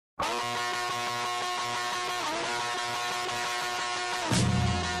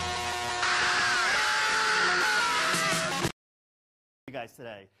guys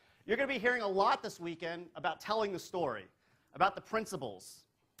today. You're going to be hearing a lot this weekend about telling the story, about the principles.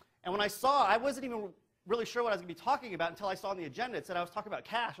 And when I wasn't even really sure what I was going to be talking about until I saw on the agenda, it said I was talking about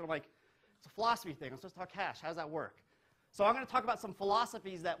cash. And I'm like, it's a philosophy thing. I'm supposed to talk cash. How does that work? So I'm going to talk about some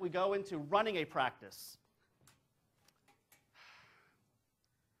philosophies that we go into running a practice.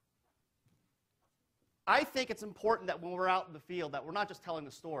 I think it's important that when we're out in the field that we're not just telling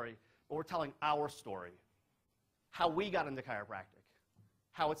the story, but we're telling our story. How we got into chiropractic.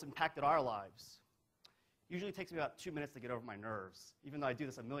 How it's impacted our lives. Usually it takes me about 2 minutes to get over my nerves. Even though I do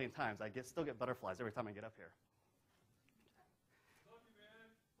this a million times, I still get butterflies every time I get up here. Love you, man.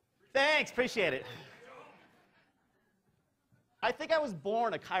 Thanks, appreciate it. I think I was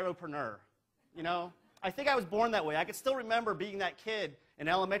born a chiropreneur, you know? I think I was born that way. I can still remember being that kid in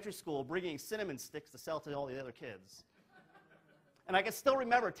elementary school bringing cinnamon sticks to sell to all the other kids. And I can still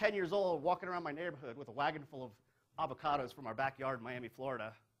remember 10 years old walking around my neighborhood with a wagon full of avocados from our backyard in Miami,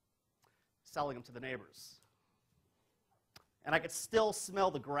 Florida, selling them to the neighbors. And I could still smell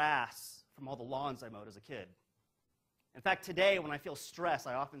the grass from all the lawns I mowed as a kid. In fact, today when I feel stressed,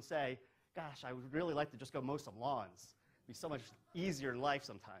 I often say, gosh, I would really like to just go mow some lawns. It'd be so much easier in life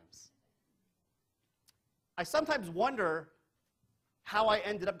sometimes. I sometimes wonder how I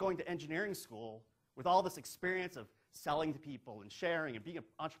ended up going to engineering school with all this experience of selling to people and sharing and being an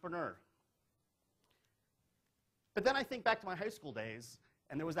entrepreneur. But then I think back to my high school days,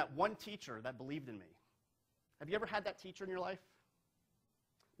 and there was that one teacher that believed in me. Have you ever had that teacher in your life?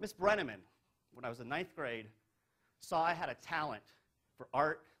 Miss Brenneman, when I was in 9th grade, saw I had a talent for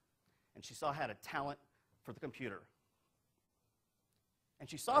art, and she saw I had a talent for the computer. And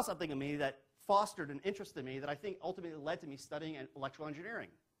she saw something in me that fostered an interest in me that I think ultimately led to me studying electrical engineering.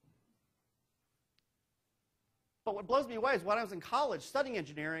 But what blows me away is when I was in college studying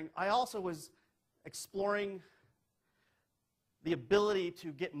engineering, I also was exploring the ability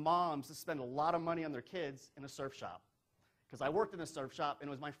to get moms to spend a lot of money on their kids in a surf shop. Because I worked in a surf shop, and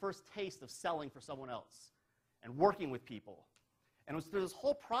it was my first taste of selling for someone else and working with people. And it was through this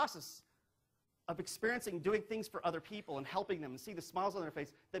whole process of experiencing doing things for other people and helping them and see the smiles on their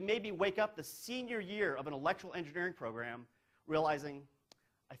face that made me wake up the senior year of an electrical engineering program realizing,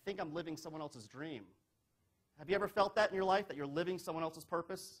 I think I'm living someone else's dream. Have you ever felt that in your life, that you're living someone else's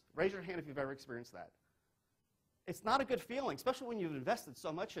purpose? Raise your hand if you've ever experienced that. It's not a good feeling, especially when you've invested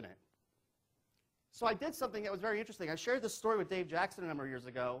so much in it. So I did something that was very interesting. I shared this story with Dave Jackson a number of years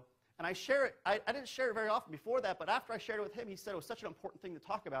ago, and I didn't share it very often before that, but after I shared it with him, he said it was such an important thing to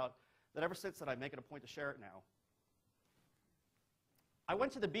talk about that ever since then I make it a point to share it now. I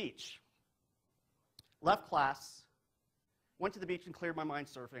went to the beach, left class, went to the beach and cleared my mind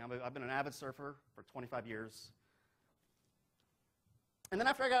surfing. I've been an avid surfer for 25 years. And then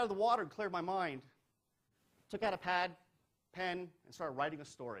after I got out of the water and cleared my mind, took out a pad, pen, and started writing a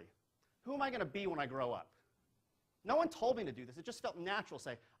story. Who am I going to be when I grow up? No one told me to do this. It just felt natural to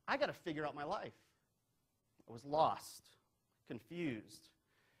say, I got to figure out my life. I was lost, confused.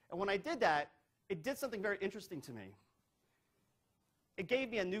 And when I did that, it did something very interesting to me. It gave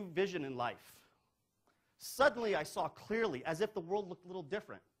me a new vision in life. Suddenly, I saw clearly, as if the world looked a little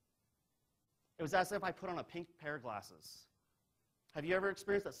different. It was as if I put on a pink pair of glasses. Have you ever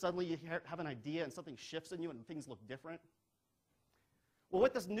experienced that suddenly you have an idea and something shifts in you and things look different? Well,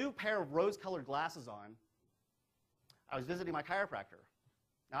 with this new pair of rose-colored glasses on, I was visiting my chiropractor.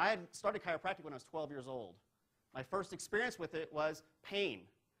 Now, I had started chiropractic when I was 12 years old. My first experience with it was pain.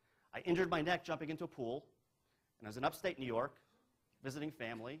 I injured my neck jumping into a pool, and I was in upstate New York, visiting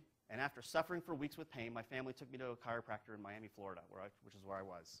family, and after suffering for weeks with pain, my family took me to a chiropractor in Miami, Florida, which is where I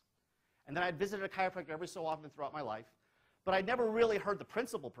was. And then I'd visited a chiropractor every so often throughout my life, but I'd never really heard the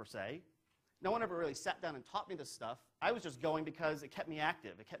principle per se. No one ever really sat down and taught me this stuff. I was just going because it kept me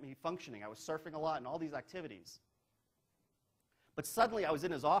active, it kept me functioning. I was surfing a lot and all these activities. But suddenly I was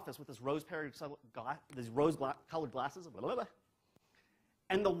in his office with this rose-colored glasses,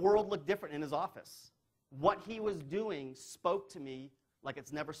 and the world looked different in his office. What he was doing spoke to me like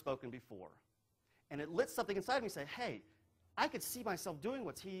it's never spoken before. And it lit something inside of me saying, hey, I could see myself doing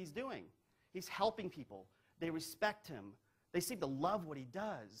what he's doing. He's helping people. They respect him. They seem to love what he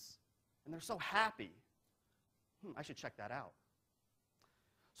does. And they're so happy. I should check that out.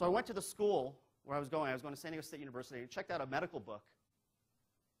 So I went to the school where I was going. I was going to San Diego State University and checked out a medical book.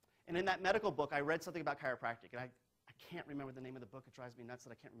 And in that medical book, I read something about chiropractic. And I can't remember the name of the book. It drives me nuts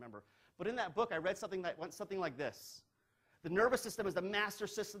that I can't remember. But in that book, I read something that went something like this. The nervous system is the master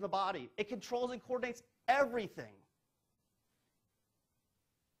system of the body. It controls and coordinates everything.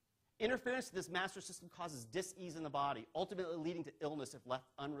 Interference to this master system causes dis-ease in the body, ultimately leading to illness if left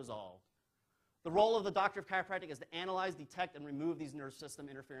unresolved. The role of the doctor of chiropractic is to analyze, detect, and remove these nerve system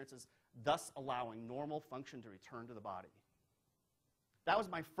interferences, thus allowing normal function to return to the body. That was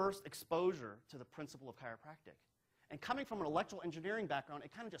my first exposure to the principle of chiropractic. And coming from an electrical engineering background,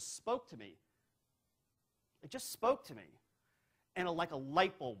 it kind of just spoke to me. It just spoke to me. And like a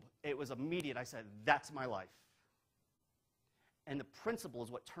light bulb, it was immediate. I said, that's my life. And the principle is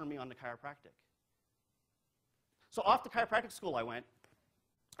what turned me on to chiropractic. So off to chiropractic school I went.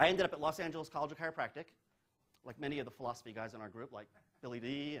 I ended up at Los Angeles College of Chiropractic, like many of the philosophy guys in our group, like Billy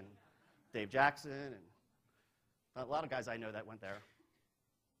D. and Dave Jackson, and a lot of guys I know that went there.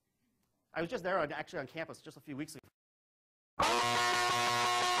 I was just there actually on campus just a few weeks ago